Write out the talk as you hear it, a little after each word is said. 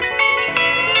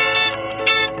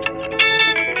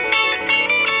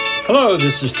Hello,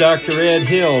 this is Dr. Ed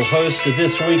Hill, host of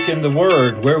This Week in the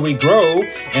Word, where we grow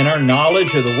in our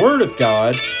knowledge of the Word of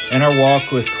God and our walk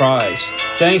with Christ.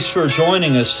 Thanks for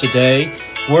joining us today.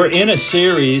 We're in a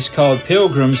series called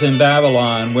Pilgrims in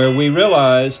Babylon, where we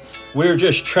realize we're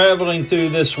just traveling through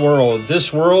this world.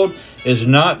 This world is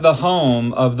not the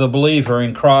home of the believer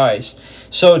in Christ.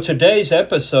 So today's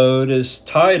episode is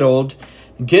titled,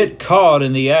 Get Caught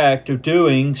in the Act of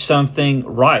Doing Something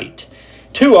Right.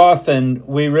 Too often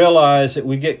we realize that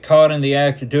we get caught in the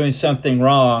act of doing something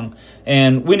wrong,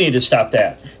 and we need to stop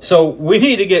that. So we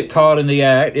need to get caught in the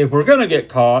act. If we're going to get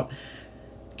caught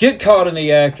in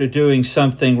the act of doing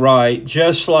something right,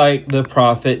 just like the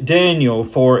prophet Daniel,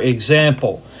 for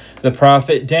example. The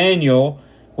prophet Daniel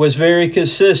was very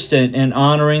consistent in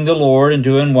honoring the Lord and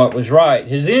doing what was right.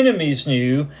 His enemies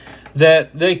knew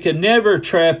that they could never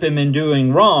trap him in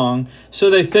doing wrong, so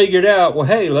they figured out, well,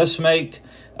 hey, let's make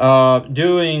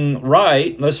doing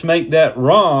right, let's make that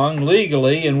wrong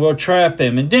legally, and we'll trap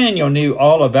him. And Daniel knew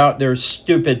all about their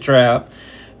stupid trap,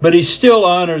 but he still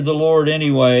honored the Lord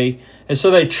anyway. And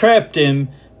so they trapped him,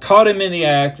 caught him in the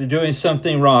act of doing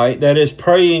something right, that is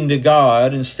praying to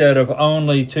God instead of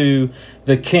only to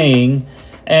the king.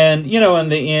 And, in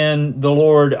the end, the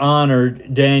Lord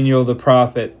honored Daniel the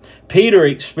prophet. Peter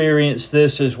experienced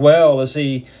this as well as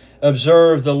he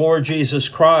observed the Lord Jesus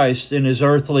Christ in his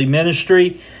earthly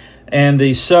ministry and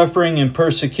the suffering and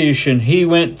persecution he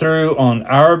went through on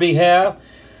our behalf,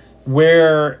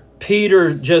 where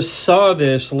Peter just saw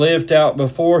this lived out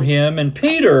before him. And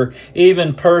Peter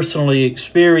even personally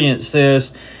experienced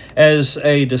this as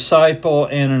a disciple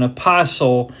and an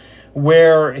apostle,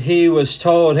 where he was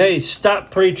told, hey, stop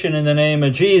preaching in the name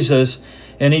of Jesus.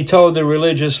 And he told the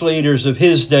religious leaders of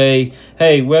his day,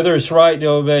 hey, whether it's right to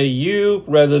obey you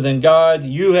rather than God,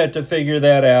 you have to figure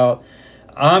that out.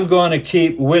 I'm going to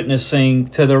keep witnessing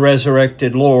to the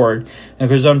resurrected Lord,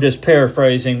 because I'm just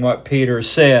paraphrasing what Peter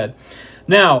said.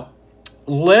 Now,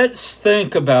 let's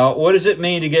think about, what does it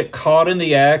mean to get caught in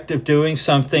the act of doing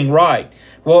something right?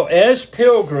 Well, as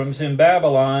pilgrims in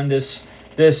Babylon, this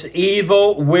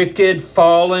evil, wicked,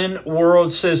 fallen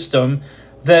world system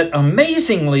that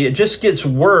amazingly it just gets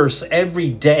worse every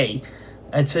day.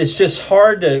 It's just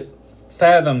hard to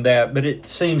fathom that, but it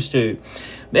seems to.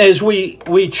 As we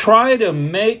try to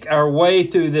make our way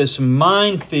through this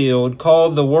minefield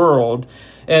called the world,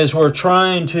 as we're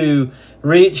trying to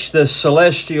reach the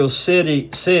celestial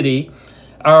city,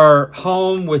 our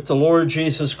home with the Lord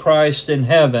Jesus Christ in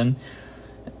heaven,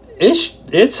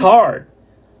 it's hard,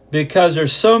 because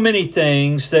there's so many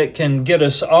things that can get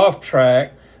us off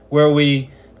track, where we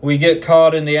get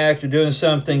caught in the act of doing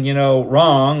something,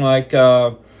 wrong, like,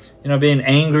 being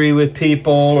angry with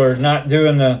people or not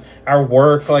doing our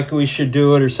work like we should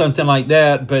do it or something like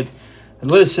that. But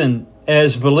listen,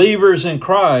 as believers in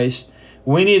Christ,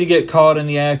 we need to get caught in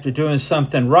the act of doing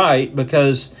something right,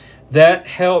 because that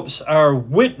helps our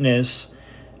witness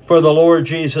for the Lord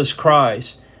Jesus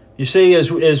Christ. You see,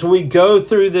 as we go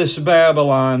through this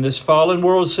Babylon, this fallen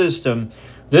world system,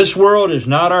 this world is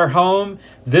not our home.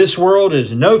 This world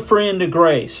is no friend to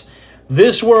grace.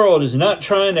 This world is not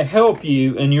trying to help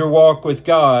you in your walk with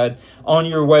God on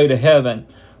your way to heaven.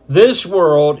 This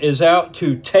world is out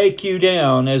to take you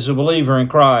down as a believer in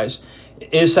Christ.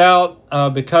 It's out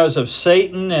because of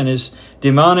Satan and his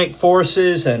demonic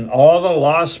forces and all the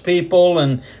lost people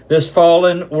and this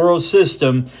fallen world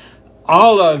system.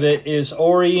 All of it is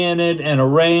oriented and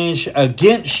arranged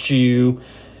against you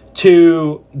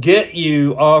to get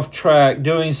you off track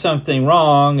doing something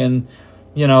wrong, and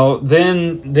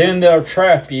then they'll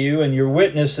trap you and your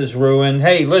witness is ruined.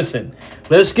 Hey, listen,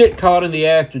 let's get caught in the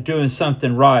act of doing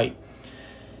something right.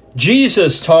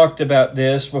 Jesus talked about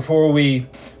this before we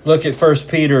look at 1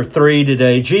 Peter 3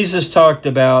 today. Jesus talked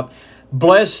about,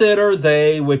 blessed are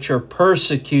they which are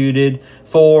persecuted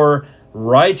for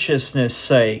righteousness'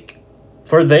 sake,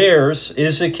 for theirs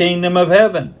is the kingdom of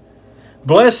heaven.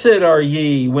 Blessed are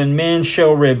ye when men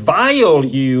shall revile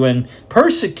you and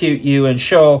persecute you, and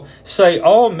shall say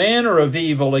all manner of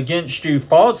evil against you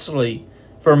falsely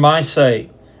for my sake.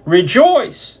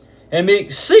 Rejoice and be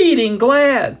exceeding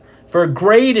glad, for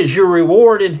great is your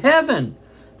reward in heaven.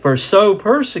 For so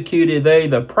persecuted they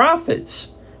the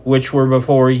prophets which were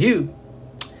before you.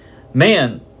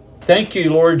 Man, thank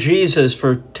you, Lord Jesus,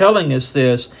 for telling us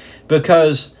this,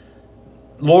 because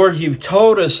Lord, you've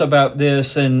told us about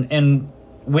this, and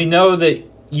we know that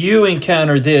you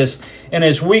encounter this. And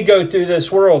as we go through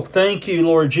this world, thank you,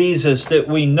 Lord Jesus, that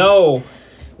we know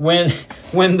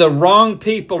when the wrong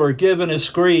people are giving us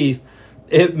grief,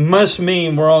 it must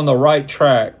mean we're on the right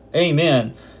track.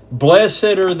 Amen. Blessed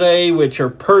are they which are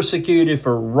persecuted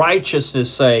for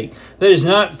righteousness' sake. That is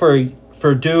not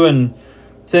for doing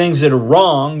things that are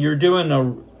wrong. You're doing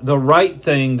the right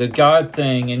thing, the God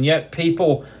thing, and yet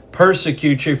people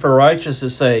persecute you for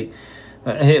righteousness' sake.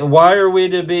 Why are we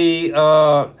to be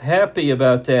happy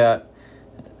about that?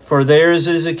 For theirs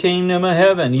is the kingdom of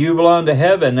heaven. You belong to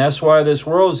heaven. That's why this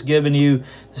world's giving you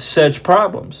such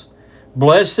problems.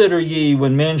 Blessed are ye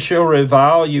when men shall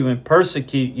revile you and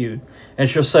persecute you, and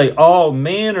shall say all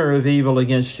manner of evil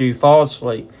against you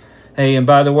falsely. Hey, and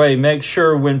by the way, make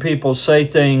sure when people say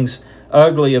things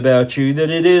ugly about you that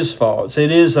it is false,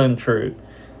 it is untrue.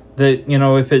 That,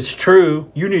 if it's true,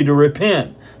 you need to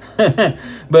repent.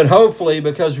 But hopefully,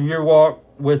 because of your walk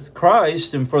with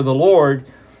Christ and for the Lord,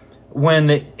 when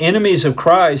the enemies of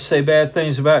Christ say bad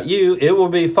things about you, it will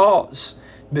be false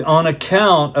on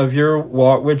account of your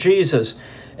walk with Jesus.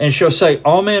 And she'll say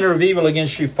all manner of evil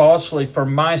against you falsely for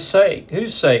my sake.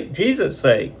 Whose sake? Jesus'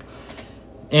 sake.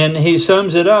 And he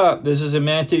sums it up. This is in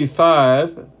Matthew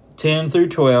 5:10 through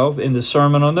 12 in the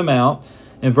Sermon on the Mount.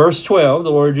 In verse 12,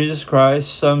 the Lord Jesus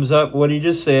Christ sums up what he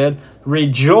just said.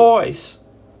 Rejoice.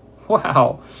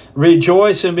 Wow.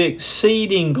 Rejoice and be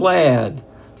exceeding glad,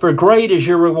 for great is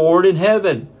your reward in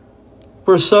heaven.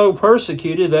 For so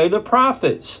persecuted they the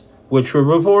prophets, which were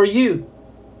before you.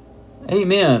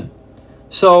 Amen.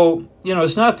 So,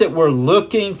 it's not that we're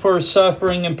looking for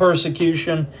suffering and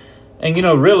persecution. And,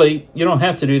 really, you don't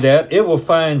have to do that. It will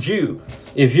find you.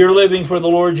 If you're living for the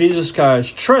Lord Jesus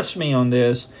Christ, trust me on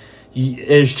this.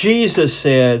 As Jesus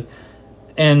said,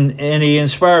 and he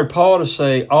inspired Paul to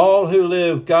say, all who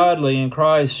live godly in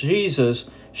Christ Jesus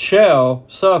shall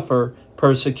suffer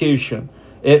persecution.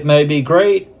 It may be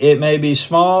great, it may be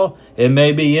small, it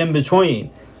may be in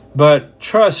between. But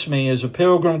trust me, as a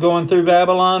pilgrim going through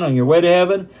Babylon on your way to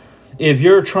heaven, if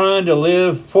you're trying to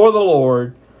live for the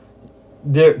Lord,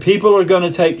 people are going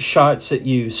to take shots at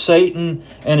you. Satan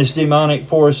and his demonic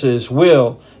forces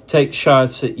will take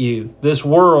shots at you. This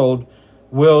world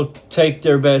will take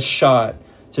their best shot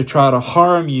to try to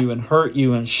harm you and hurt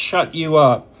you and shut you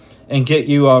up and get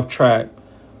you off track.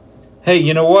 Hey,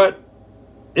 you know what?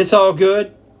 It's all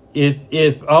good.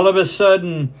 If all of a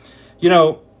sudden,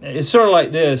 it's sort of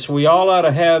like this. We all ought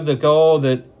to have the goal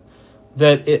that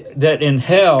in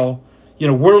hell,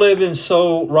 we're living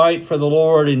so right for the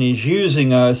Lord and He's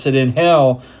using us, that in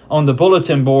hell on the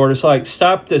bulletin board, it's like,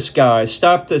 stop this guy,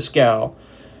 stop this gal.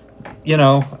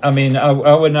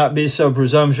 I would not be so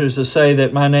presumptuous to say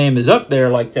that my name is up there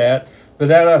like that, but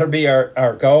that ought to be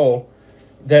our goal.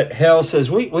 That hell says,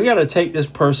 we got to take this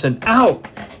person out.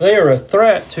 They are a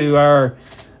threat to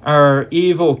our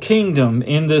evil kingdom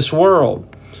in this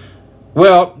world.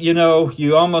 Well,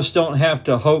 you almost don't have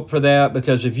to hope for that,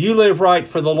 because if you live right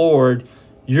for the Lord,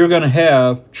 you're going to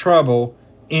have trouble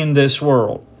in this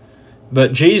world.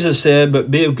 But Jesus said, but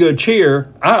be of good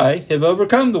cheer, I have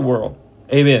overcome the world.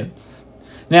 Amen.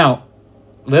 Now,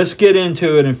 let's get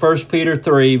into it in 1 Peter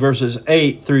 3, verses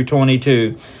 8 through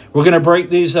 22. We're going to break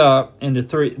these up into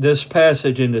this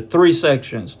passage into three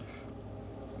sections.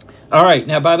 All right.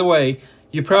 Now, by the way,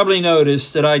 you probably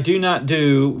noticed that I do not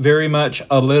do very much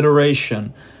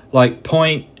alliteration. Like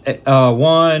point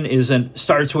 1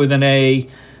 starts with an A.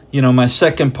 My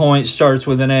second point starts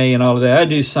with an A and all of that. I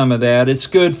do some of that. It's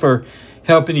good for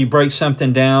helping you break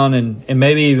something down and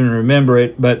maybe even remember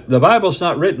it. But the Bible's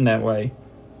not written that way.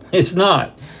 It's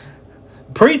not.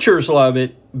 Preachers love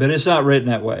it, but it's not written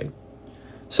that way.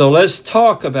 So let's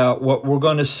talk about what we're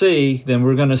going to see. Then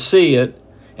we're going to see it,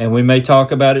 and we may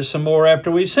talk about it some more after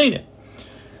we've seen it.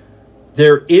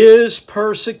 There is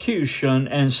persecution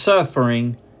and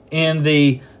suffering in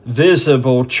the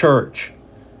visible church.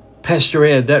 Pastor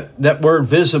Ed, that word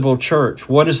visible church,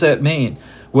 what does that mean?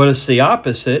 Well, it's the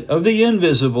opposite of the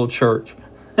invisible church.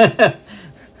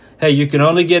 Hey, you can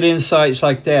only get insights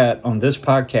like that on this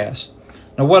podcast.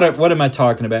 Now, what am I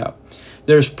talking about?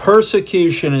 There's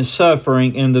persecution and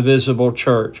suffering in the visible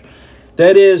church.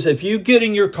 That is, if you get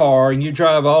in your car and you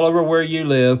drive all over where you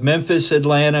live, Memphis,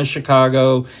 Atlanta,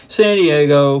 Chicago, San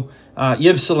Diego,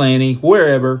 Ypsilanti,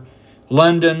 wherever,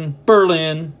 London,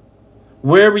 Berlin,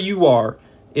 wherever you are,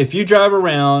 if you drive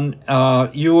around,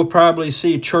 you will probably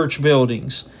see church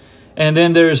buildings. And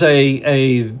then there's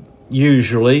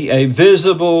usually a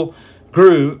visible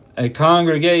group, a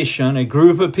congregation, a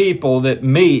group of people that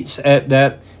meets at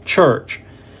that church.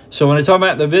 So when I talk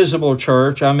about the visible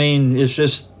church, I mean,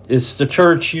 it's the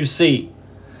church you see.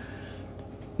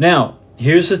 Now,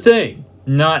 here's the thing.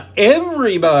 Not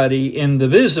everybody in the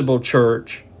visible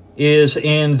church is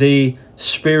in the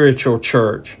spiritual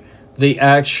church, the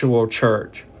actual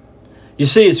church. You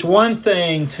see, it's one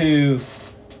thing to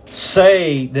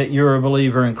say that you're a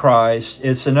believer in Christ.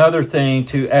 It's another thing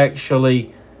to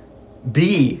actually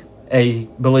be a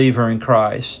believer in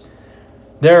Christ.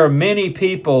 There are many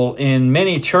people in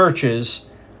many churches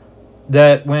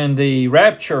that when the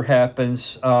rapture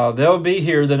happens, they'll be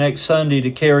here the next Sunday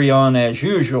to carry on as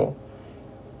usual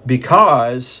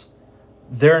because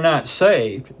they're not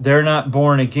saved. They're not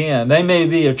born again. They may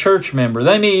be a church member.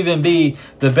 They may even be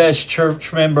the best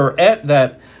church member at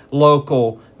that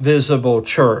local visible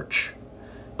church.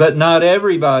 But not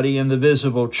everybody in the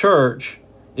visible church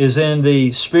is in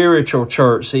the spiritual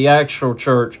church, the actual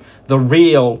church, the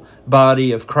real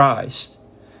body of Christ.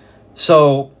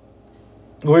 So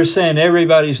we're saying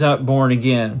everybody's not born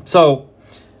again. So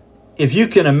if you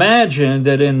can imagine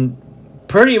that in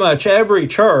pretty much every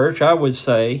church, I would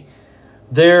say,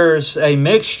 there's a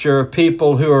mixture of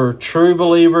people who are true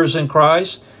believers in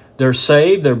Christ. They're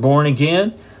saved, they're born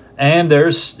again, and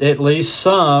there's at least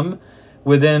some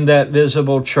within that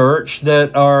visible church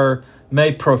that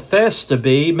may profess to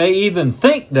be, may even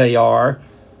think they are,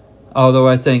 although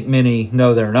I think many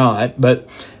know they're not. But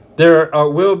there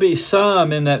will be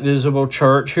some in that visible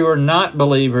church who are not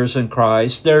believers in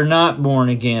Christ. They're not born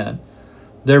again.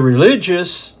 They're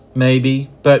religious, maybe,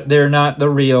 but they're not the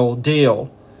real deal.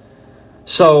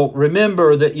 So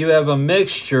remember that you have a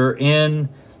mixture in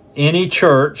any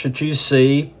church that you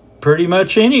see pretty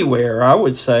much anywhere, I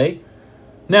would say.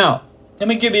 Now, let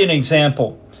me give you an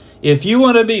example. If you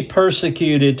want to be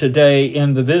persecuted today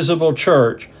in the visible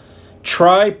church,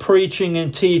 try preaching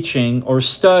and teaching or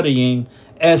studying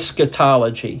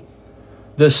eschatology,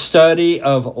 the study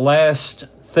of last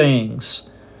things.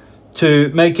 To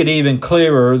make it even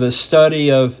clearer, the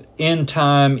study of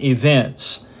end-time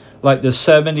events, like the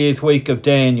 70th week of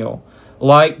Daniel,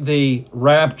 like the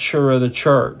rapture of the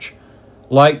church,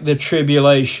 like the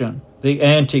tribulation, the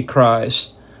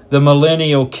Antichrist, the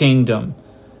millennial kingdom,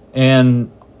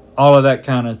 and all of that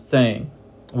kind of thing,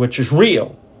 which is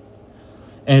real.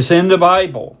 And it's in the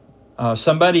Bible.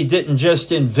 Somebody didn't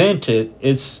just invent it.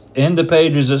 It's in the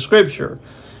pages of Scripture.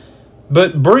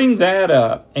 But bring that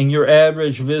up in your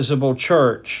average visible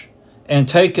church and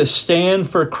take a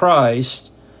stand for Christ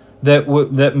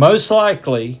that most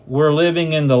likely we're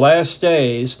living in the last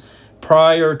days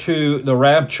prior to the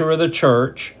rapture of the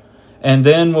church, and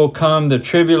then will come the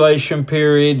tribulation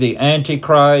period, the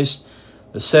Antichrist,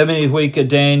 the 70th week of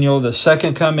Daniel, the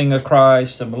second coming of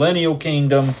Christ, the millennial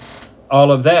kingdom,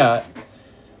 all of that.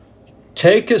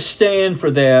 Take a stand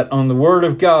for that on the Word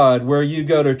of God where you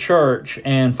go to church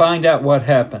and find out what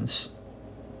happens.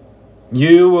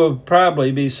 You will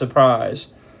probably be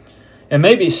surprised. And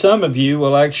maybe some of you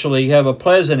will actually have a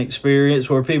pleasant experience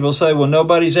where people say, well,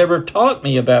 nobody's ever taught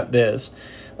me about this.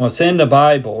 Well, it's in the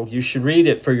Bible. You should read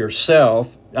it for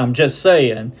yourself. I'm just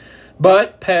saying.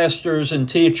 But pastors and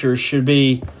teachers should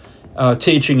be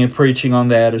teaching and preaching on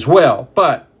that as well.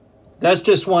 But that's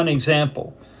just one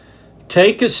example.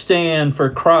 Take a stand for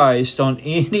Christ on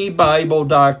any Bible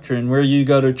doctrine where you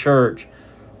go to church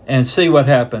and see what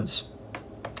happens.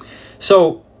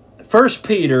 So, 1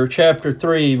 Peter chapter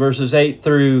 3, verses 8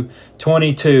 through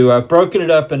 22, I've broken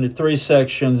it up into three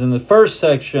sections, and the first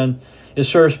section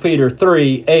is 1 Peter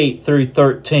 3, 8 through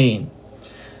 13.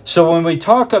 So when we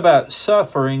talk about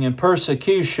suffering and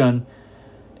persecution,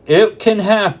 it can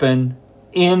happen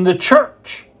in the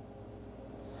church.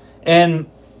 And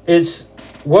it's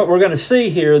what we're going to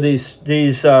see here, these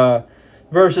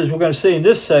verses we're going to see in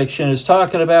this section is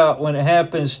talking about when it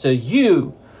happens to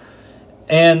you.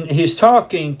 And he's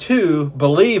talking to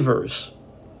believers.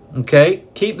 Okay?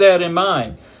 Keep that in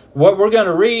mind. What we're going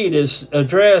to read is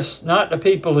addressed not to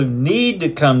people who need to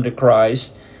come to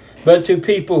Christ, but to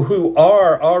people who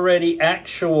are already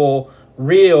actual,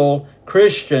 real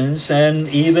Christians, and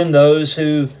even those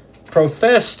who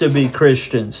profess to be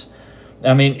Christians.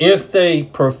 I mean, if they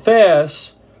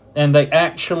profess and they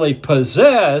actually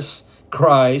possess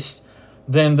Christ,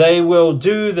 then they will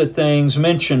do the things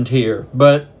mentioned here.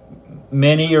 But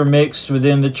many are mixed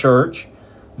within the church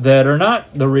that are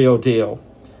not the real deal.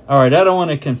 All right, I don't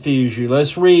want to confuse you.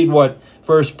 Let's read what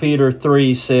 1 Peter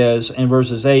 3 says in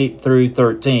verses 8 through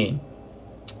 13.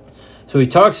 So he's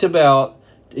talking about,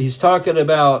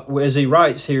 as he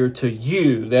writes here, to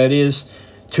you, that is,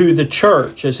 to the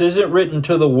church. This isn't written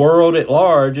to the world at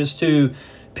large. It's to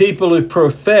people who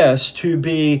profess to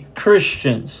be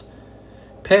Christians.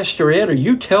 Pastor Ed, are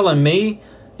you telling me,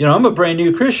 I'm a brand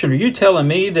new Christian. Are you telling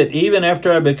me that even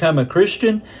after I become a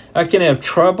Christian, I can have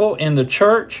trouble in the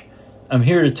church? I'm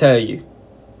here to tell you.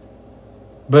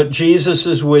 But Jesus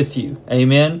is with you.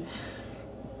 Amen.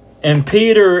 And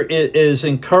Peter is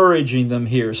encouraging them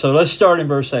here. So let's start in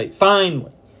verse 8.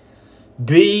 Finally,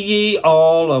 Be ye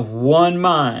all of one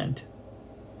mind,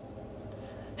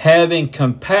 having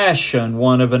compassion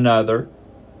one of another,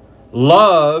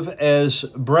 love as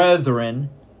brethren,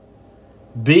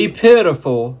 be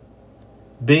pitiful,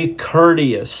 be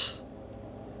courteous,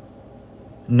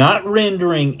 not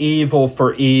rendering evil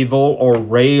for evil or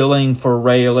railing for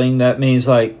railing. That means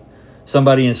like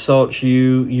somebody insults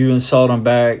you, you insult them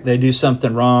back. They do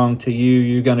something wrong to you,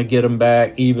 you're going to get them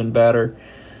back even better.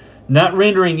 Not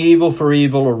rendering evil for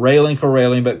evil or railing for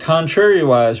railing, but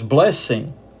contrariwise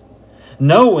blessing,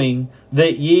 knowing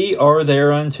that ye are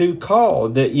thereunto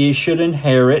called, that ye should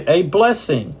inherit a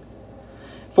blessing.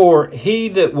 For he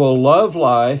that will love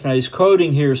life, and he's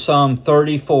quoting here Psalm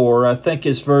 34, I think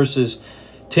it's verses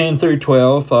 10 through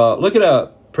 12. Look it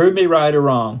up. Prove me right or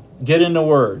wrong. Get in the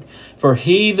Word. For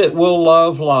he that will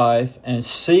love life and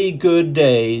see good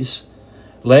days,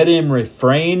 let him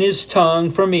refrain his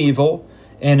tongue from evil,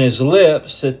 and his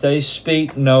lips that they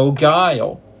speak no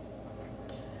guile.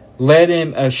 Let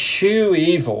him eschew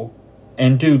evil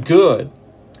and do good.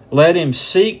 Let him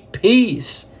seek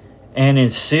peace and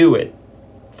ensue it.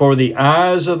 For the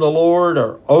eyes of the Lord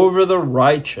are over the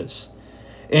righteous,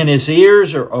 and his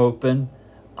ears are open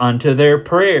unto their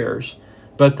prayers.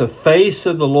 But the face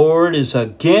of the Lord is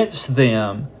against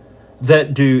them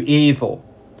that do evil.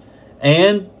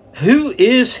 And who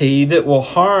is he that will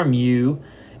harm you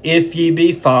if ye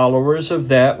be followers of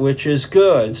that which is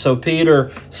good? So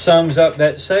Peter sums up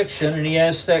that section and he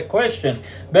asks that question.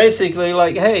 Basically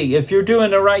like, hey, if you're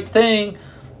doing the right thing,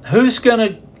 who's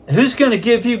going to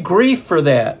give you grief for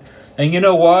that? And you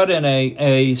know what? In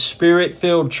a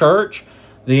spirit-filled church,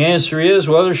 the answer is,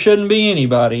 well, there shouldn't be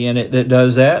anybody in it that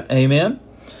does that. Amen?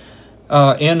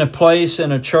 In a place,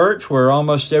 in a church where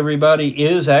almost everybody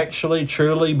is actually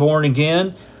truly born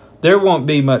again, there won't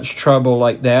be much trouble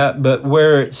like that. But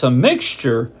where it's a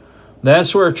mixture,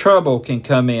 that's where trouble can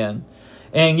come in.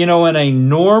 And, you know, in a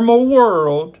normal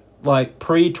world, like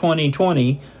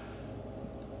pre-2020,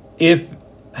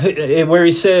 where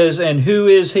he says, and who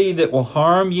is he that will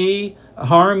harm you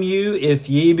if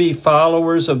ye be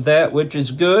followers of that which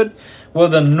is good? Well,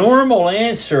 the normal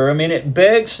answer, it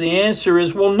begs the answer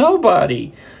is, well,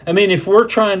 nobody. If we're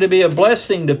trying to be a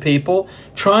blessing to people,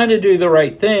 trying to do the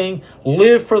right thing,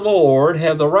 live for the Lord,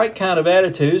 have the right kind of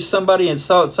attitude, somebody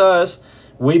insults us,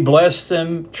 we bless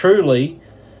them truly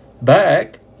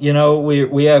back. You know,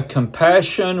 we have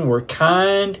compassion, we're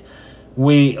kind,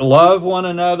 we love one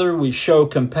another, we show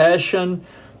compassion.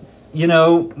 You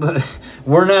know,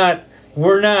 we're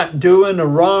not doing the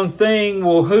wrong thing.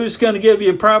 Well, who's going to give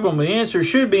you a problem? The answer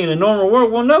should be, in a normal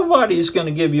world, well, nobody's going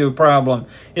to give you a problem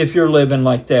if you're living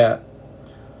like that.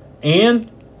 And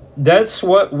that's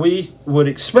what we would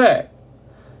expect.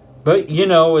 But, you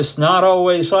know, it's not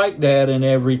always like that in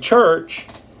every church.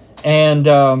 And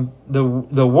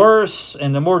the worse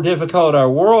and the more difficult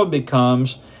our world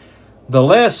becomes, the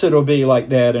less it'll be like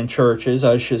that in churches,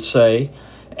 I should say.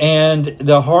 And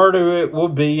the harder it will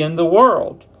be in the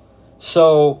world.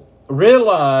 So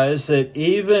realize that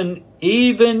even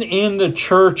in the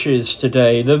churches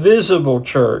today, the visible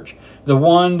church, the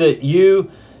one that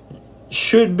you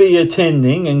should be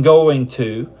attending and going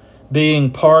to,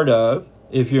 being part of,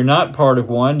 if you're not part of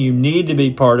one, you need to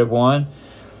be part of one.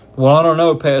 Well, I don't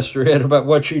know, Pastor Ed, about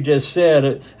what you just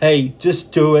said. Hey,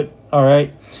 just do it, all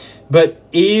right? But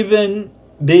even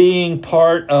being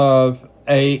part of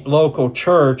a local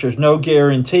church, there's no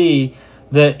guarantee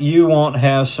that you won't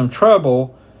have some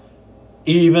trouble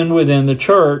even within the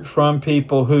church from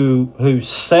people who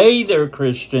say they're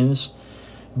Christians,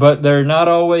 but they're not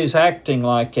always acting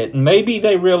like it. And maybe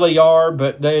they really are,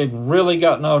 but they've really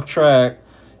gotten off track,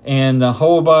 and the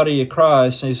whole body of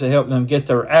Christ needs to help them get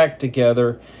their act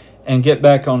together and get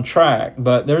back on track.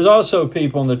 But there's also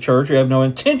people in the church who have no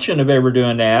intention of ever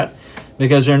doing that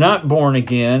because they're not born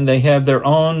again. They have their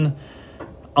own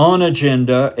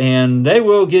agenda, and they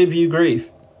will give you grief.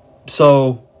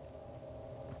 So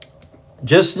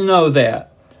just know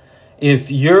that if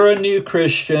you're a new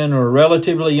Christian or a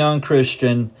relatively young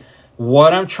Christian,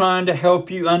 what I'm trying to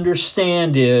help you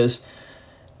understand is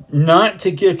not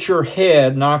to get your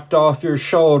head knocked off your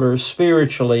shoulders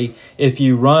spiritually if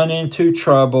you run into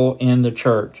trouble in the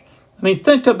church.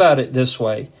 Think about it this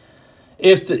way.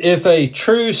 If a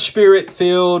true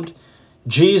spirit-filled,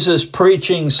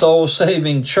 Jesus-preaching,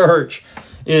 soul-saving church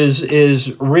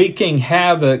is wreaking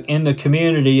havoc in the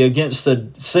community against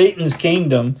Satan's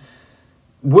kingdom,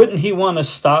 wouldn't he want to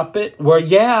stop it? Well,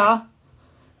 yeah.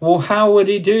 Well, how would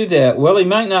he do that? Well, he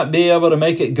might not be able to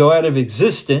make it go out of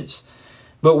existence,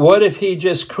 but what if he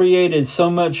just created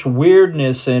so much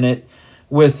weirdness in it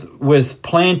with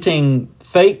planting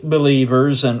fake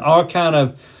believers and all kind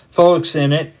of folks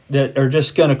in it that are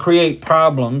just going to create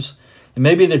problems. And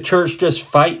maybe the church just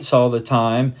fights all the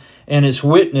time and its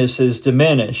witness is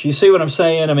diminished. You see what I'm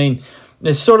saying? I mean,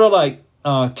 it's sort of like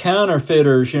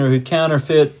counterfeiters, who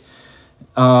counterfeit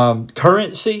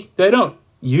currency. They don't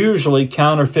usually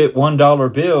counterfeit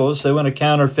 $1 bills. They want to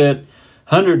counterfeit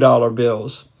 $100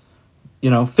 bills,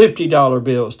 $50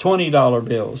 bills, $20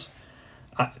 bills.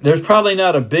 There's probably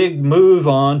not a big move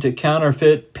on to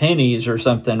counterfeit pennies or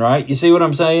something, right? You see what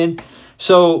I'm saying?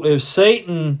 So if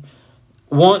Satan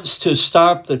wants to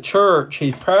stop the church,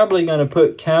 he's probably going to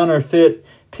put counterfeit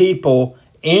people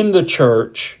in the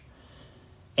church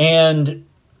and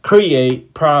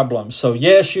create problems. So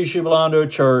yes, you should belong to a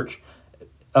church.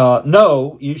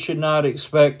 No, you should not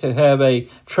expect to have a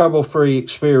trouble-free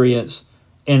experience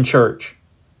in church.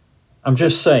 I'm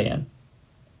just saying.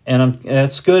 And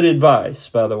that's good advice,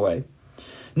 by the way.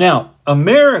 Now,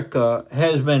 America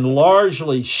has been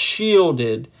largely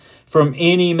shielded from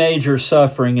any major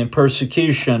suffering and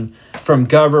persecution from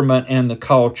government and the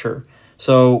culture.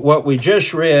 So what we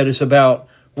just read is about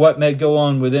what may go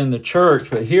on within the church,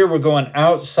 but here we're going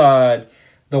outside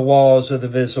the walls of the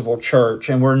visible church,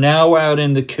 and we're now out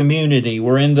in the community.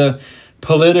 We're in the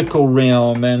political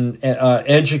realm and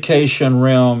education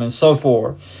realm and so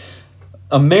forth.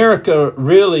 America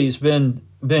really has been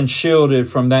shielded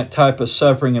from that type of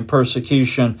suffering and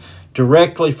persecution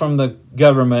directly from the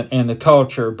government and the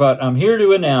culture. But I'm here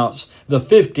to announce the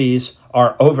 50s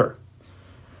are over.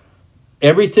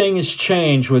 Everything has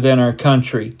changed within our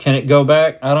country. Can it go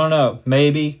back? I don't know.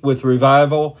 Maybe with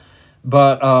revival.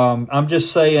 But I'm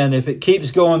just saying, if it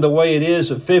keeps going the way it is,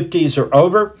 the 50s are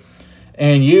over.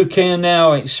 And you can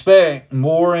now expect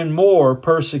more and more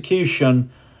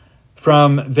persecution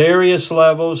from various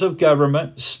levels of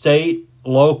government, state,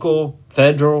 local,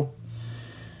 federal,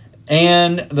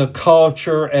 and the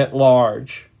culture at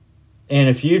large. And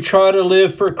if you try to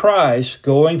live for Christ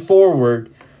going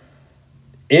forward,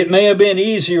 it may have been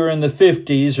easier in the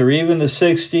 50s or even the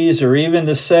 60s or even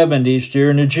the 70s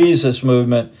during the Jesus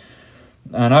movement.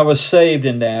 And I was saved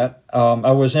in that.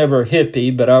 I was never a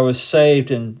hippie, but I was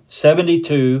saved in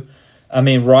 72.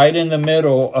 Right in the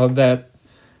middle of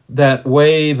that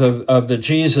wave of the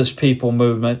Jesus people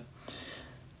movement.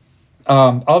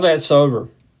 All that's over.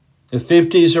 The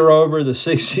 50s are over, the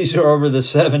 60s are over, the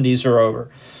 70s are over.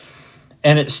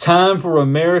 And it's time for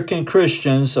American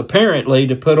Christians, apparently,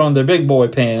 to put on their big boy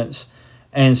pants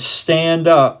and stand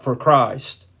up for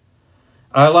Christ.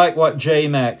 I like what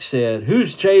J-Mac said.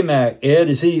 Who's J-Mac, Ed?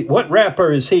 What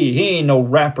rapper is he? He ain't no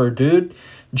rapper, dude.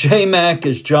 J-Mac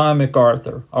is John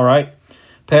MacArthur, all right?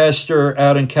 Pastor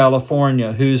out in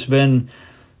California who's been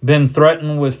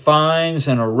threatened with fines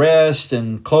and arrest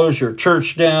and close your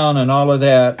church down and all of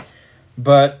that,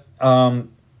 but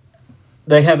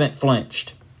they haven't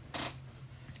flinched.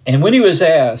 And when he was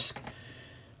asked,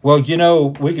 well,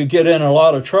 we could get in a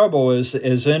lot of trouble as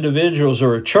individuals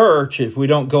or a church if we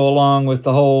don't go along with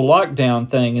the whole lockdown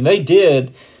thing. And they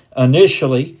did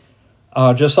initially,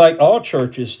 just like all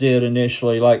churches did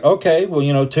initially. Like, okay,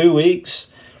 well, 2 weeks.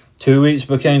 2 weeks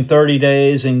became 30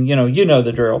 days, and you know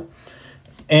the drill.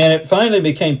 And it finally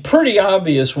became pretty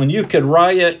obvious when you could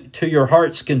riot to your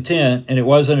heart's content, and it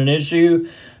wasn't an issue,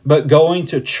 but going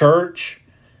to church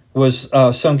was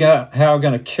somehow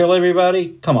going to kill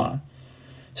everybody. Come on.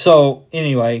 So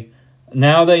anyway,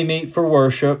 now they meet for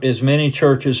worship, as many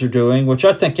churches are doing, which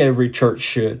I think every church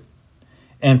should.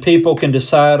 And people can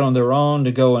decide on their own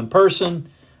to go in person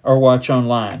or watch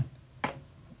online.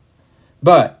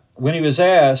 But when he was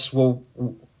asked, well,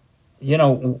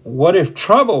 what if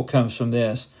trouble comes from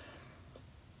this?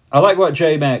 I like what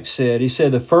J-Mac said. He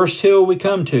said, the first hill we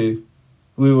come to,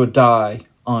 we will die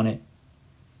on it.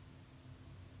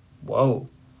 Whoa.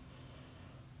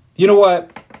 You know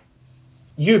what?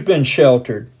 You've been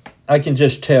sheltered. I can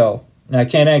just tell. Now, I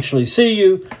can't actually see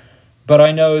you, but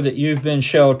I know that you've been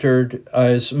sheltered,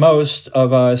 as most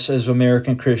of us as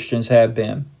American Christians have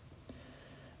been.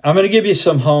 I'm going to give you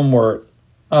some homework.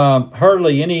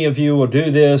 Hardly any of you will do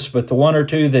this, but the one or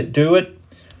two that do it,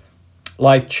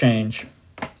 life change.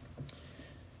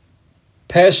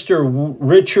 Pastor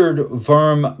Richard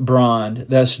Wurmbrand,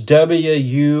 that's Wurmbrand.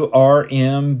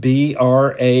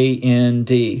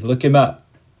 Look him up.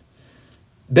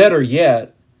 Better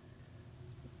yet,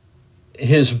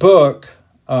 his book,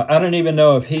 I don't even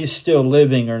know if he's still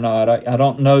living or not. I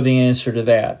don't know the answer to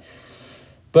that.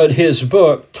 But his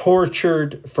book,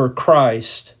 Tortured for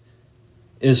Christ,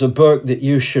 is a book that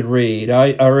you should read.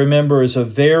 I remember as a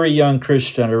very young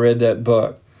Christian, I read that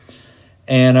book.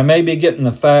 And I may be getting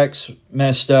the facts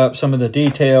messed up, some of the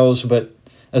details, but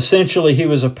essentially he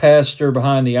was a pastor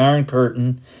behind the Iron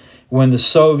Curtain when the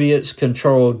Soviets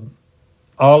controlled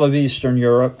all of Eastern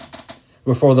Europe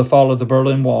before the fall of the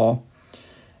Berlin Wall.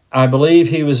 I believe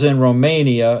he was in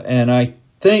Romania, and I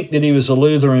think that he was a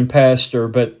Lutheran pastor,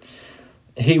 but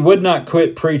he would not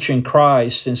quit preaching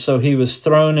Christ, and so he was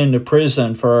thrown into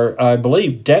prison for, I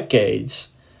believe, decades.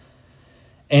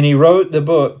 And he wrote the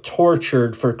book,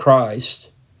 Tortured for Christ.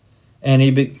 And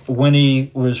when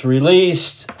he was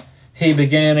released, he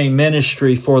began a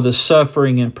ministry for the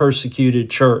suffering and persecuted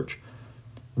church.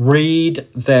 Read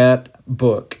that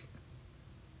book.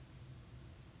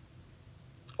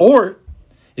 Or,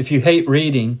 if you hate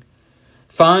reading,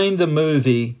 find the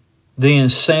movie, The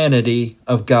Insanity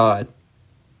of God.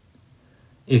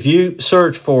 If you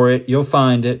search for it, you'll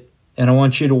find it, and I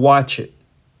want you to watch it.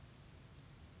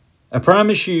 I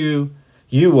promise you,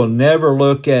 you will never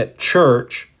look at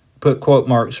church, put quote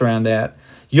marks around that,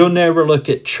 you'll never look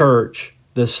at church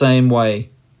the same way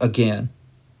again.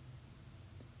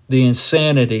 The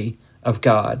insanity of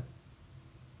God.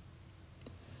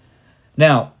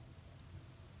 Now,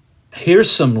 here's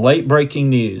some late-breaking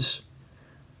news.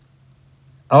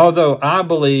 Although I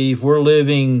believe we're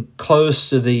living close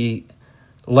to the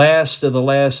last of the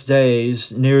last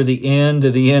days, near the end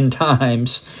of the end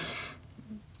times,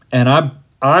 and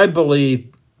I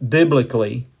believe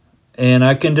biblically, and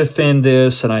I can defend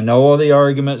this, and I know all the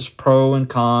arguments pro and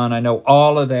con, I know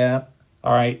all of that,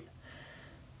 all right?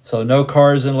 So no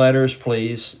cards and letters,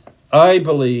 please. I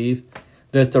believe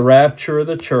that the rapture of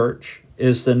the church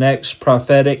is the next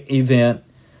prophetic event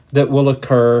that will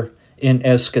occur in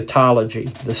eschatology,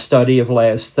 the study of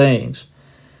last things.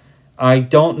 I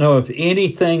don't know of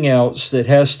anything else that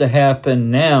has to happen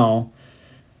now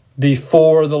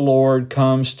before the Lord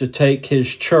comes to take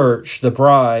his church, the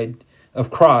bride of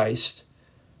Christ,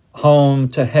 home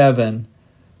to heaven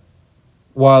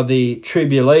while the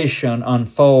tribulation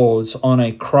unfolds on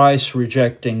a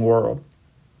Christ-rejecting world.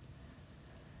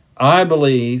 I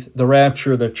believe the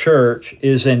rapture of the church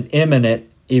is an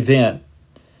imminent event.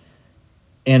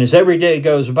 And as every day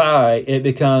goes by, it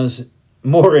becomes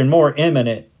more and more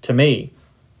imminent to me.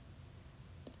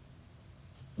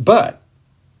 But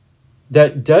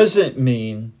that doesn't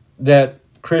mean that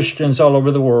Christians all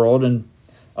over the world, and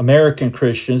American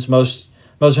Christians, most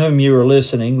of whom you are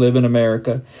listening, live in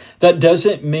America, that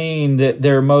doesn't mean that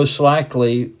there most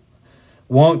likely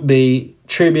won't be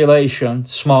tribulation,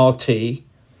 small t.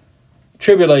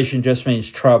 Tribulation just means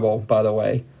trouble, by the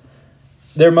way.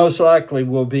 There most likely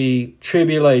will be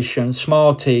tribulation,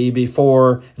 small t,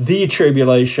 before the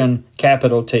tribulation,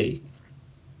 capital T.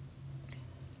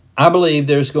 I believe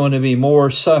there's going to be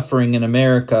more suffering in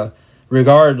America,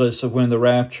 regardless of when the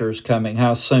rapture is coming,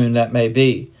 how soon that may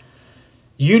be.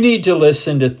 You need to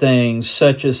listen to things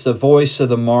such as the Voice of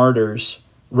the Martyrs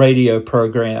radio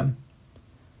program.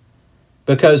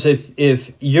 Because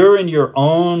if you're in your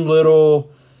own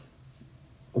little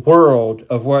world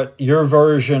of what your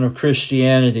version of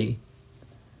Christianity,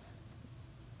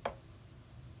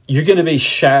 you're going to be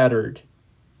shattered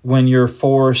when you're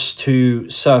forced to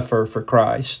suffer for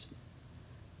Christ.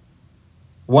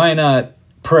 Why not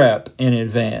prep in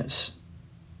advance?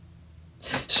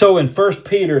 So in 1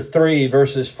 Peter 3,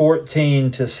 verses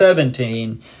 14 to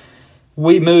 17,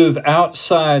 we move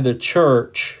outside the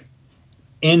church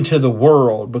into the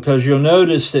world, because you'll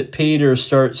notice that Peter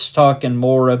starts talking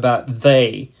more about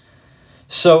they.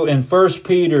 So in 1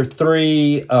 Peter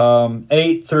 3,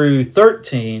 8 through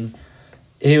 13,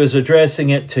 he was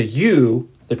addressing it to you,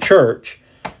 the church.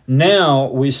 Now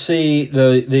we see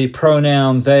the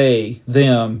pronoun they,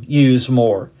 them, used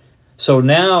more. So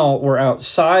now we're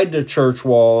outside the church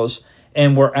walls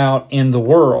and we're out in the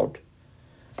world.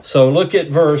 So look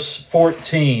at verse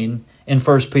 14 in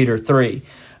 1 Peter 3.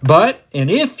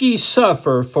 And if ye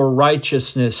suffer for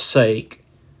righteousness' sake,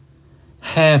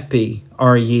 happy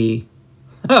are ye.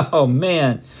 Oh,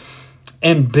 man.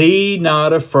 And be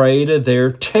not afraid of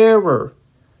their terror,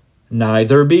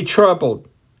 neither be troubled.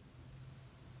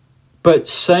 But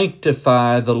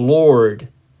sanctify the Lord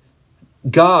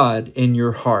God in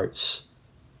your hearts,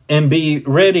 and be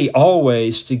ready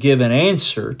always to give an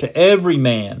answer to every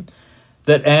man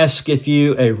that asketh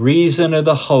you a reason of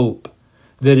the hope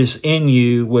that is in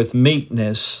you with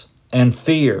meekness and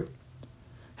fear,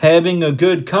 having a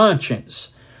good conscience,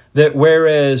 that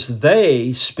whereas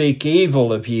they speak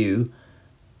evil of you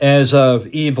as of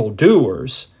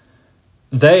evildoers,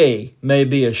 they may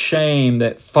be ashamed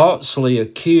that falsely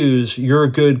accuse your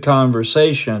good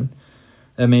conversation.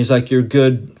 That means like your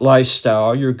good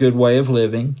lifestyle, your good way of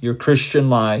living, your Christian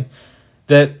life,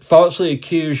 that falsely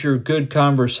accuse your good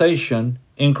conversation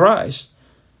in Christ.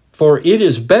 For it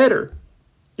is better,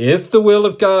 if the will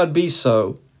of God be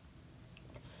so,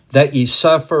 that ye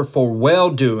suffer for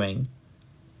well-doing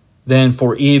than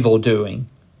for evil-doing.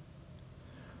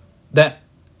 That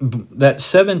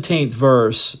 17th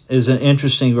verse is an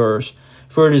interesting verse.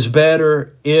 For it is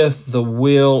better, if the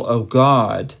will of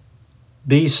God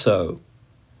be so,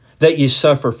 that ye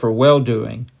suffer for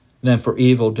well-doing than for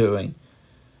evil-doing.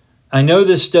 I know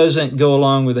this doesn't go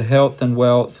along with the health and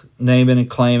wealth, name it and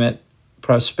claim it,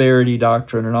 prosperity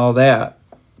doctrine and all that.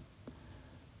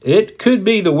 It could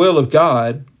be the will of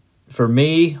God for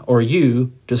me or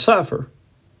you to suffer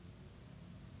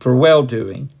for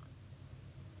well-doing.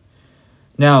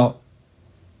 Now,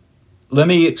 let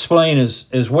me explain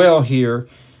as well here.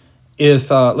 If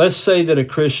let's say that a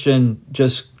Christian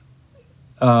just,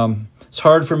 it's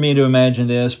hard for me to imagine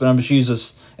this, but I'm just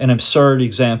using an absurd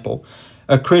example.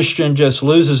 A Christian just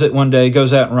loses it one day,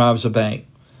 goes out and robs a bank.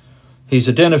 He's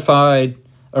identified,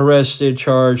 arrested,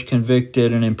 charged,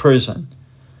 convicted, and in prison.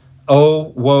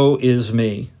 Oh, woe is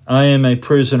me. I am a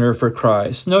prisoner for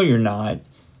Christ. No, you're not.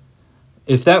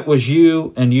 If that was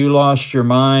you and you lost your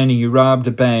mind and you robbed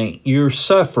a bank, you're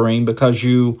suffering because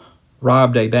you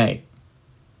robbed a bank.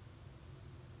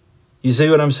 You see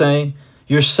what I'm saying?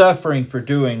 You're suffering for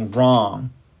doing wrong.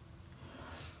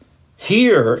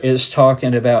 Here is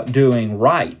talking about doing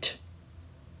right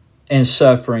and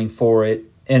suffering for it.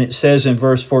 And it says in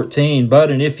verse 14, but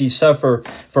and if ye suffer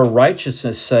for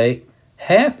righteousness' sake,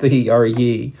 happy are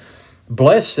ye,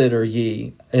 blessed are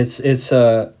ye. It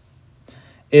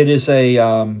is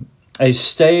a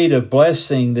state of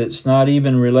blessing that's not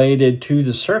even related to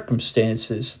the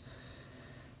circumstances.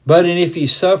 But and if ye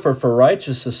suffer for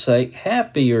righteousness' sake,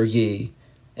 happy are ye,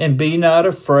 and be not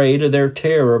afraid of their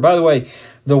terror. By the way,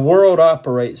 the world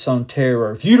operates on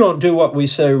terror. If you don't do what we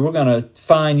say, we're going to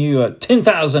fine you at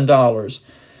 $10,000.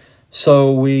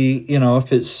 So we,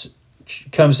 if it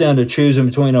comes down to choosing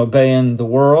between obeying the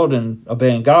world and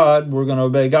obeying God, we're going to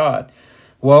obey God.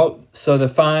 Well, so the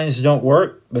fines don't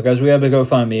work because we have a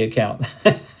GoFundMe account.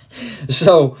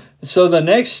 So the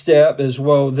next step is,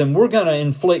 well, then we're going to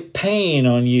inflict pain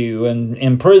on you and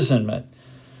imprisonment.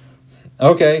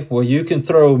 Okay, well, you can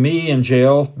throw me in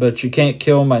jail, but you can't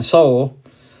kill my soul.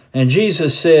 And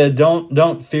Jesus said,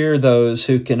 don't fear those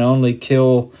who can only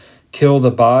kill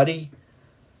the body.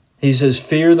 He says,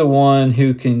 fear the one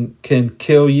who can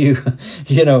kill you,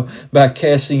 by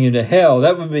casting you to hell.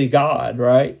 That would be God,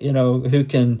 right? Who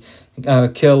can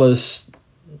kill us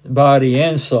body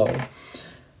and soul.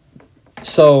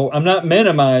 So I'm not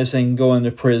minimizing going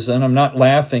to prison. I'm not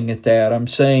laughing at that. I'm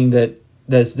saying that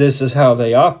this is how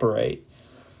they operate.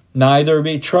 Neither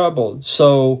be troubled.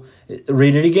 So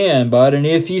read it again. But and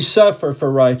if ye suffer for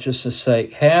righteousness'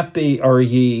 sake, happy are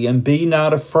ye, and be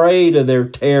not afraid of their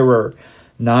terror,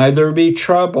 neither be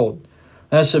troubled.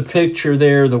 That's a picture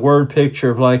there, the word picture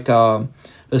of like,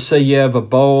 let's say you have a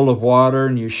bowl of water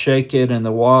and you shake it and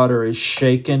the water is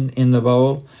shaken in the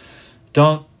bowl.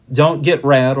 Don't get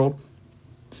rattled.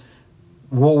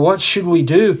 Well, what should we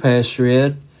do, Pastor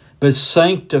Ed? But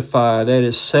sanctify, that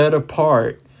is set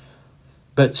apart.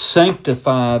 But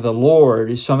sanctify the Lord.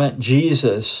 He's talking about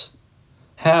Jesus.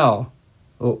 How?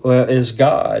 Well, is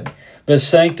God. But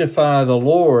sanctify the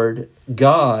Lord,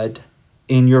 God,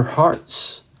 in your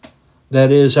hearts.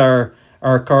 That is our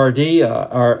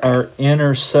cardia, our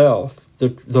inner self,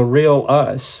 the real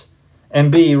us.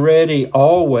 And be ready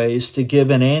always to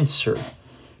give an answer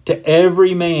to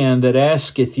every man that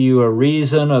asketh you a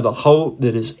reason of the hope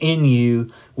that is in you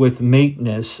with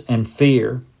meekness and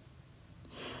fear.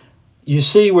 You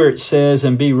see where it says,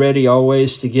 and be ready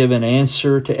always to give an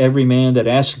answer to every man that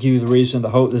asketh you the reason of the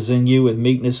hope that is in you with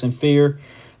meekness and fear.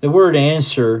 The word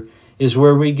answer is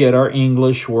where we get our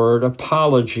English word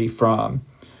apology from.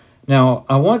 Now,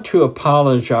 I want to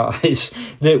apologize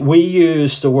that we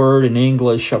use the word in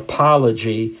English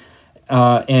apology.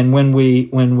 And when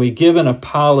we give an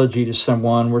apology to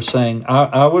someone, we're saying,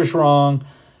 I was wrong,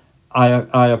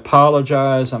 I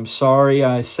apologize, I'm sorry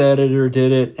I said it or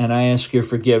did it, and I ask your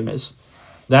forgiveness.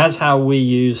 That's how we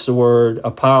use the word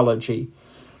apology.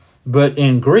 But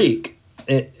in Greek,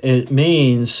 it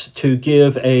means to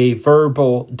give a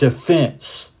verbal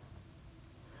defense,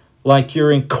 like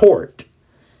you're in court,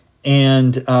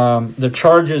 and the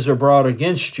charges are brought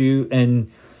against you, and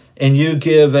you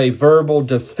give a verbal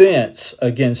defense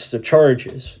against the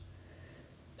charges.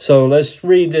 So let's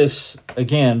read this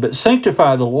again. But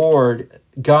sanctify the Lord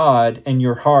God in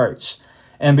your hearts,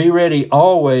 and be ready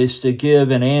always to give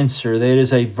an answer. That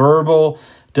is a verbal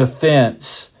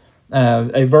defense,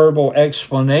 a verbal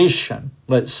explanation,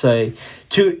 let's say,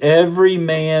 to every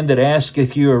man that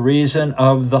asketh you a reason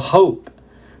of the hope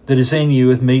that is in you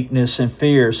with meekness and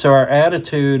fear. So our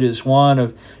attitude is one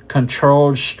of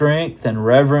controlled strength and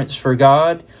reverence for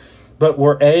God, but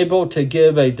we're able to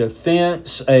give a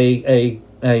defense, a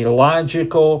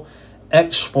logical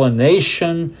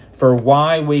explanation for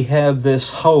why we have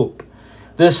this hope.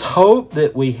 This hope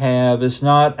that we have is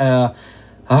not a,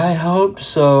 I hope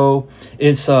so,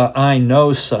 it's a, I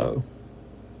know so.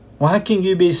 Why can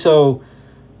you be so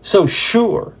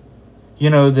sure,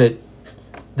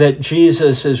 that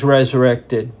Jesus is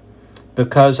resurrected?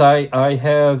 Because I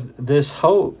have this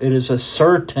hope. It is a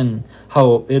certain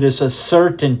hope. It is a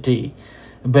certainty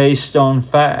based on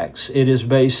facts. It is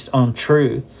based on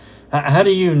truth. How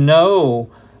do you know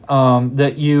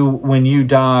that when you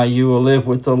die, you will live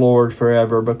with the Lord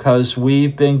forever? Because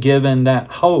we've been given that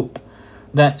hope,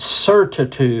 that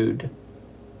certitude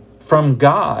from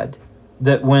God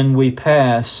that when we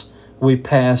pass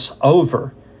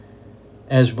over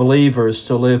as believers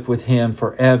to live with Him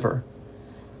forever.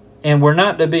 And we're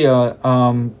not to be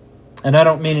and I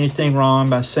don't mean anything wrong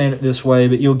by saying it this way,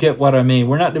 but you'll get what I mean.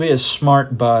 We're not to be a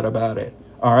smart butt about it,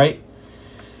 all right?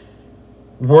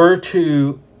 We're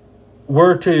to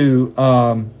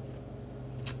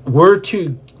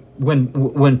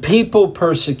when people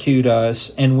persecute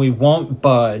us and we won't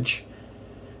budge,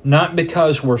 not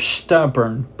because we're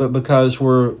stubborn, but because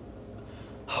we're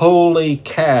wholly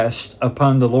cast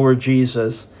upon the Lord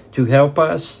Jesus to help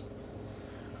us,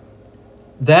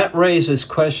 that raises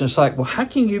questions like, well, how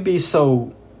can you be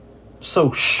so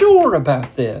sure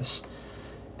about this?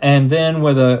 And then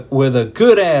with a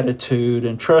good attitude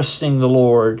and trusting the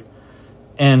Lord,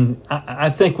 and I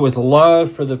think with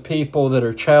love for the people that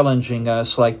are challenging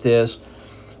us like this,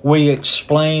 we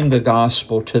explain the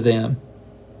gospel to them.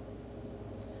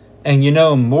 And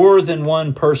more than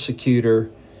one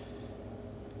persecutor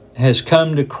has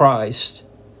come to Christ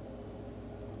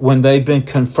when they've been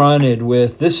confronted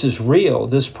with, this is real.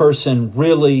 This person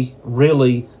really,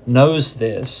 really knows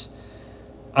this.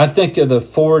 I think of the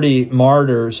 40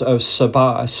 martyrs of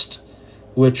Sebaste,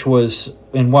 which was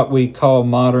in what we call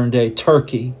modern-day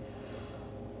Turkey,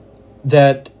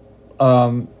 that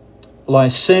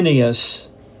Licinius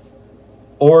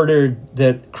ordered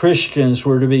that Christians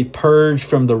were to be purged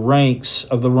from the ranks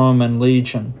of the Roman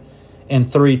legion in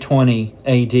 320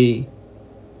 AD.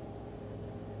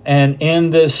 And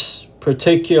in this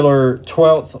particular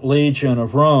 12th legion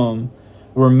of Rome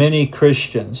were many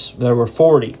Christians. There were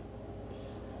 40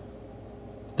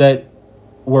 that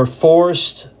were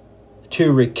forced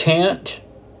to recant,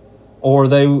 or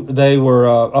they were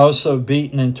also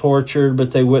beaten and tortured,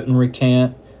 but they wouldn't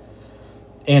recant.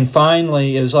 And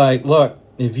finally, it was like, look,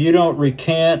 if you don't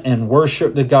recant and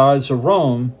worship the gods of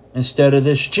Rome instead of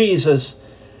this Jesus,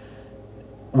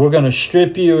 we're going to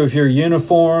strip you of your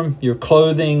uniform, your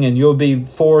clothing, and you'll be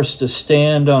forced to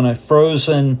stand on a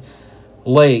frozen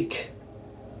lake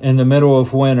in the middle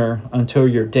of winter until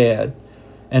you're dead.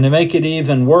 And to make it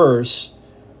even worse,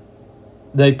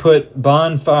 they put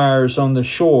bonfires on the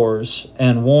shores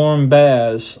and warm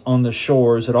baths on the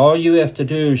shores. And all you have to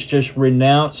do is just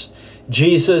renounce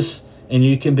Jesus and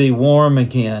you can be warm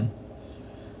again.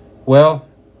 Well,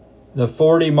 the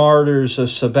 40 martyrs of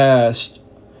Sebaste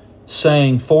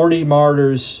saying 40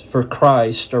 martyrs for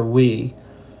Christ are we.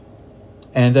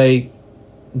 And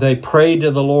they prayed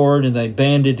to the Lord and they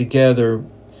banded together,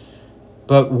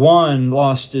 but one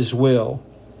lost his will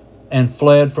and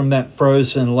fled from that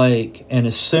frozen lake. And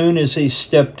as soon as he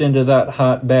stepped into that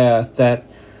hot bath,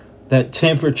 that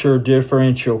temperature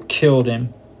differential killed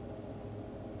him.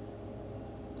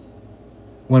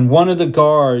 When one of the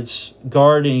guards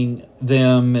guarding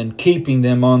them and keeping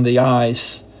them on the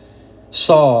ice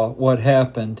saw what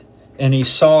happened, and he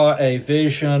saw a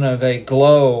vision of a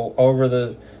glow over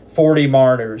the 40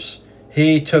 martyrs,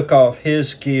 he took off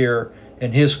his gear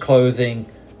and his clothing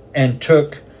and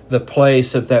took the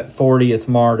place of that 40th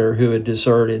martyr who had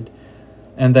deserted.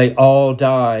 And they all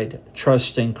died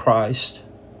trusting Christ.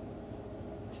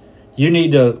 You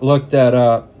need to look that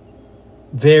up.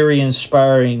 Very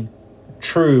inspiring,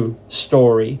 true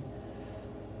story.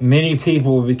 Many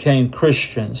people became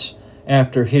Christians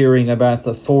after hearing about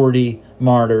the 40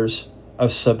 martyrs of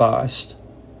Sebaste.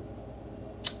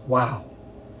 Wow.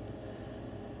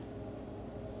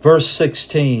 Verse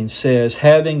 16 says,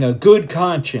 having a good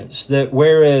conscience, that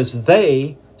whereas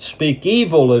they speak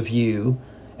evil of you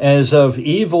as of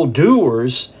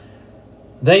evildoers,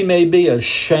 they may be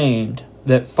ashamed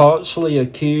that falsely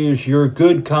accuse your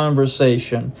good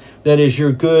conversation, that is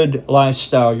your good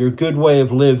lifestyle, your good way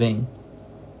of living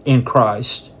in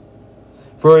Christ.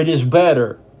 For it is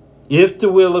better, if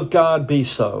the will of God be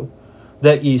so,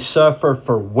 that ye suffer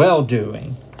for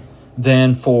well-doing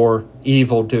than for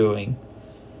evil-doing.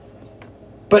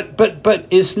 but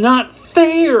it's not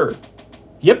fair.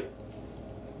 Yep.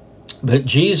 But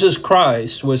Jesus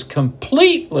Christ was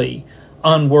completely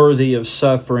unworthy of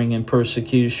suffering and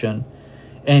persecution,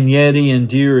 and yet he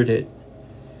endured it.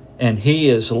 And he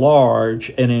is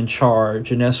large and in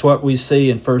charge. And that's what we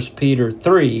see in 1 Peter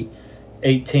 3,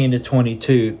 18 to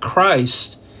 22.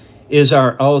 Christ is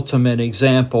our ultimate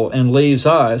example and leaves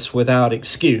us without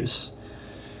excuse.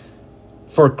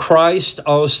 For Christ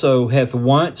also hath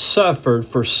once suffered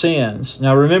for sins.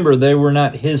 Now remember, they were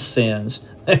not his sins,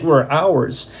 they were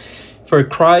ours. For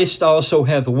Christ also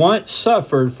hath once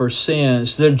suffered for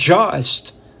sins, the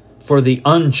just for the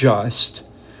unjust,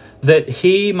 that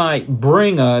he might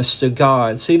bring us to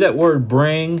God. See that word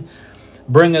bring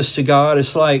us to God?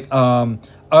 It's like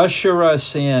usher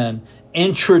us in,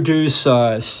 introduce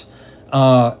us,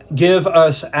 give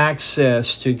us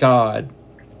access to God.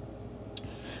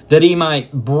 That he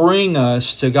might bring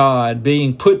us to God,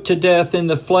 being put to death in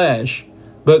the flesh,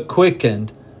 but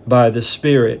quickened by the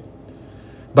Spirit,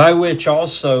 by which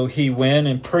also he went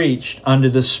and preached unto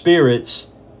the spirits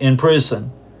in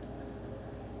prison.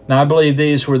 Now I believe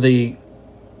these were the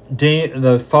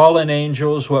fallen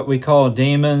angels, what we call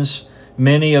demons,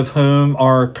 many of whom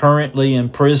are currently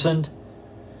imprisoned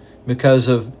because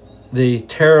of the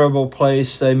terrible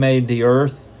place they made the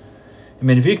earth. I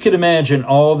mean, if you could imagine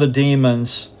all the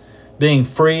demons being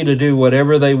free to do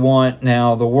whatever they want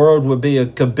now, the world would be a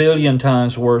kabillion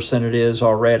times worse than it is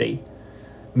already.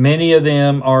 Many of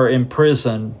them are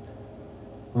imprisoned,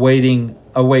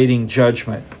 awaiting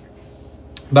judgment.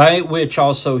 By which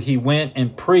also he went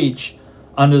and preached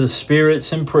unto the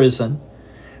spirits in prison,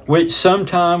 which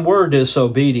sometime were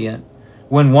disobedient,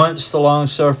 when once the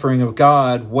long-suffering of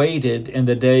God waited in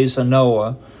the days of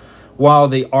Noah, while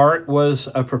the ark was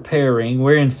a-preparing,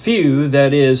 wherein few,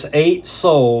 that is, 8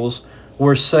 souls,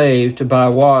 were saved by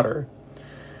water.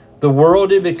 The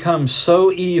world had become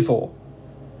so evil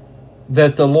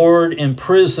that the Lord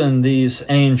imprisoned these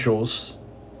angels.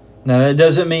 Now, that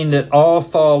doesn't mean that all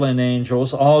fallen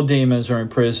angels, all demons are in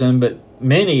prison, but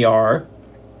many are.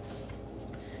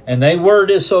 And they were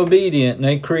disobedient, and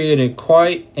they created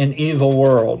quite an evil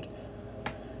world.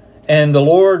 And the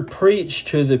Lord preached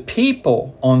to the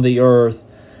people on the earth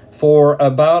for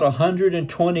about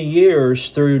 120 years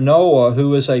through Noah, who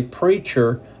was a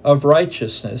preacher of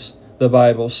righteousness, the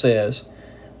Bible says,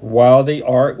 while the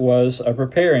ark was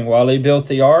a-preparing. While he built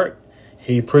the ark,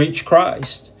 he preached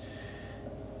Christ.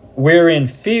 Wherein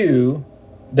few,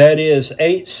 that is,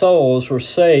 8 souls, were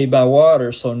saved by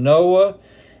water. So Noah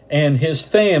and his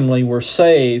family were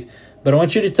saved. But I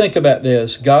want you to think about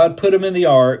this. God put them in the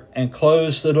ark and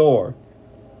closed the door.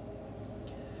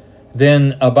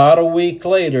 Then about a week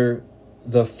later,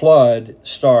 the flood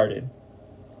started.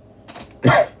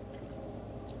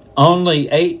 Only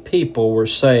 8 people were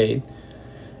saved.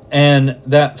 And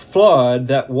that flood,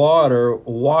 that water,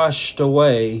 washed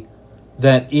away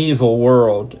that evil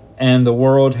world. And the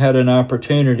world had an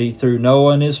opportunity through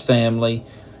Noah and his family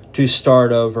to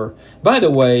start over. By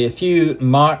the way, if you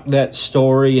mock that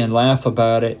story and laugh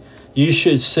about it, you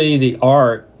should see the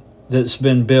ark that's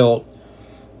been built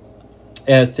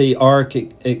at the Ark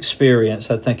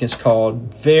Experience, I think it's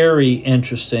called. Very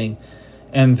interesting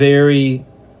and very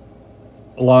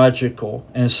logical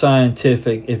and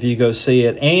scientific if you go see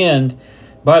it. And,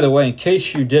 by the way, in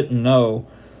case you didn't know,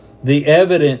 the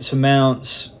evidence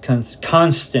mounts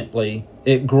constantly.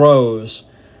 It grows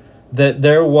that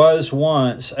there was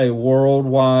once a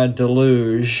worldwide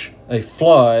deluge, a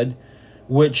flood,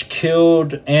 which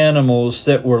killed animals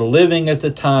that were living at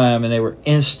the time, and they were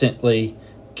instantly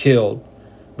killed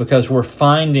because we're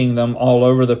finding them all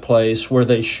over the place where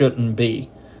they shouldn't be.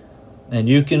 And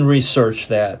you can research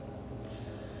that.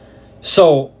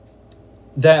 So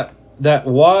that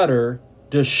water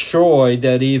destroyed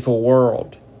that evil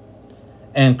world.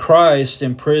 And Christ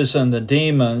imprisoned the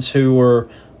demons who were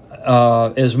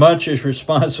as much as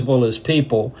responsible as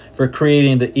people for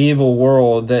creating the evil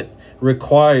world that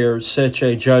required such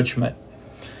a judgment.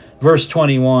 Verse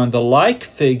 21, the like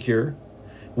figure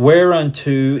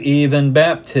whereunto even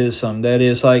baptism, that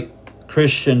is like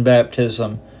Christian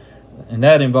baptism, and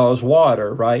that involves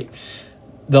water, right?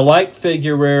 The like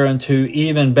figure whereunto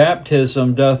even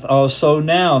baptism doth also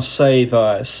now save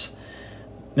us.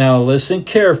 Now listen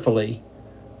carefully,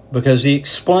 because he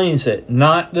explains it.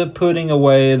 Not the putting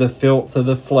away the filth of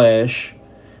the flesh.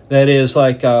 That is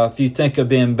like if you think of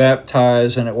being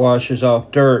baptized and it washes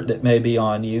off dirt that may be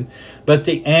on you. But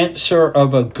the answer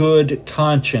of a good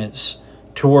conscience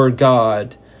toward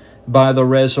God by the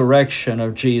resurrection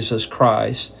of Jesus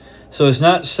Christ. So it's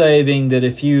not saving that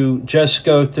if you just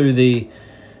go through the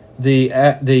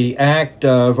the act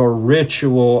of or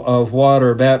ritual of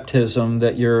water baptism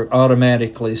that you're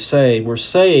automatically saved. We're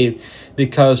saved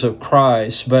because of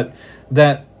Christ, but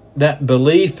that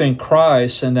belief in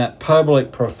Christ and that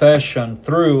public profession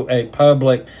through a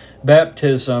public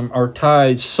baptism are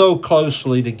tied so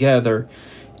closely together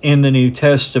in the New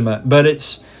Testament. But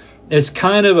it's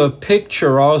kind of a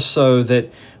picture also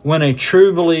that when a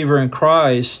true believer in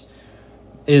Christ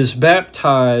is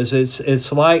baptized,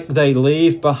 it's like they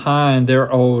leave behind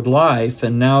their old life,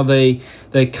 and now they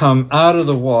come out of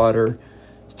the water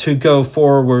to go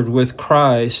forward with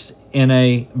Christ in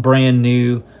a brand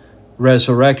new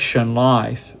resurrection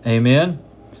life. Amen?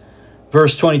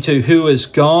 Verse 22, who is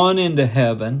gone into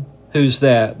heaven. Who's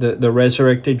that? The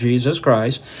resurrected Jesus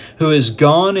Christ, who is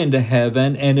gone into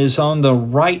heaven and is on the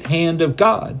right hand of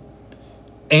God.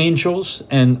 Angels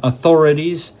and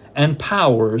authorities and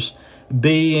powers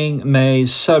being made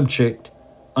subject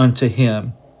unto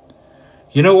him.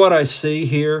 You know what I see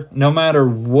here? No matter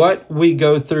what we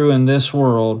go through in this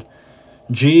world,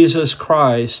 Jesus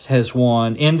Christ has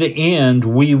won. In the end,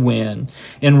 we win.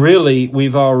 And really,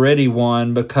 we've already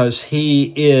won because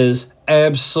he is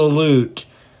absolute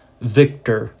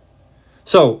victor.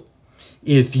 So,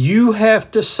 if you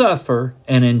have to suffer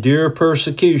and endure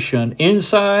persecution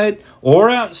inside or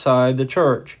outside the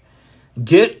church,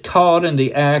 get caught in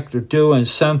the act of doing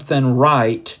something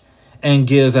right and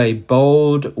give a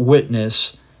bold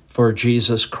witness for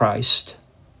Jesus Christ.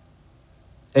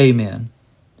 Amen.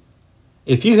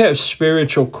 If you have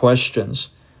spiritual questions,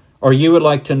 or you would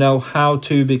like to know how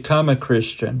to become a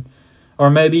Christian, or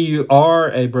maybe you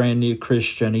are a brand new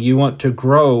Christian and you want to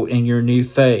grow in your new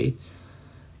faith,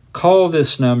 call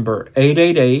this number,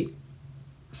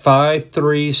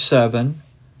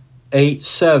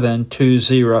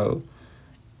 888-537-8720.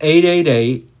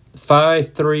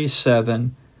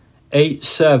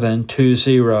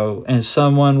 888-537-8720, and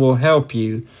someone will help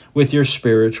you with your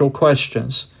spiritual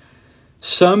questions.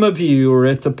 Some of you are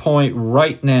at the point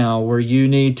right now where you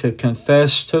need to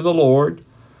confess to the Lord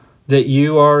that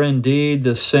you are indeed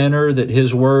the sinner that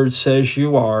His Word says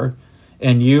you are,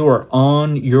 and you are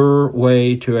on your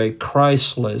way to a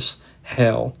Christless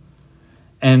hell,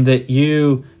 and that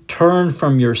you turn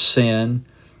from your sin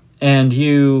and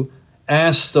you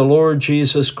ask the Lord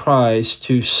Jesus Christ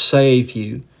to save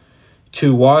you,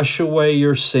 to wash away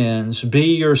your sins,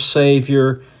 be your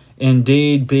Savior,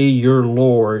 indeed be your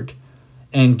Lord,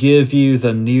 and give you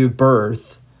the new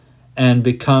birth and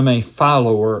become a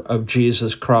follower of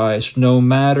Jesus Christ, no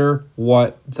matter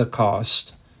what the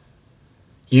cost.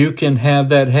 You can have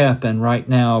that happen right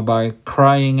now by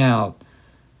crying out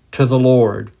to the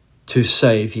Lord to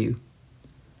save you.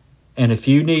 And if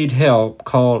you need help,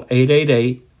 call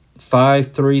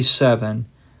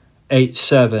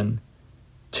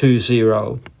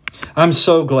 888-537-8720. I'm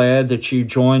so glad that you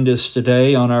joined us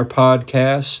today on our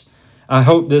podcast. I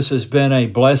hope this has been a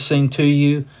blessing to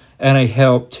you and a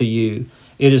help to you.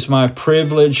 It is my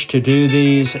privilege to do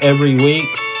these every week.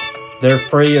 They're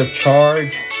free of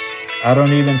charge. I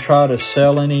don't even try to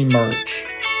sell any merch.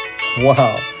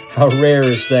 Wow, how rare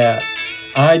is that?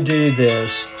 I do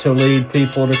this to lead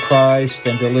people to Christ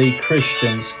and to lead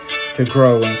Christians to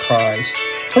grow in Christ.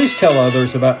 Please tell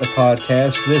others about the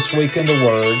podcast, This Week in the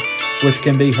Word, which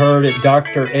can be heard at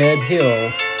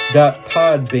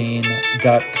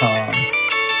dredhill.podbean.com.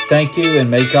 Thank you, and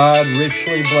may God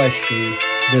richly bless you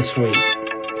this week.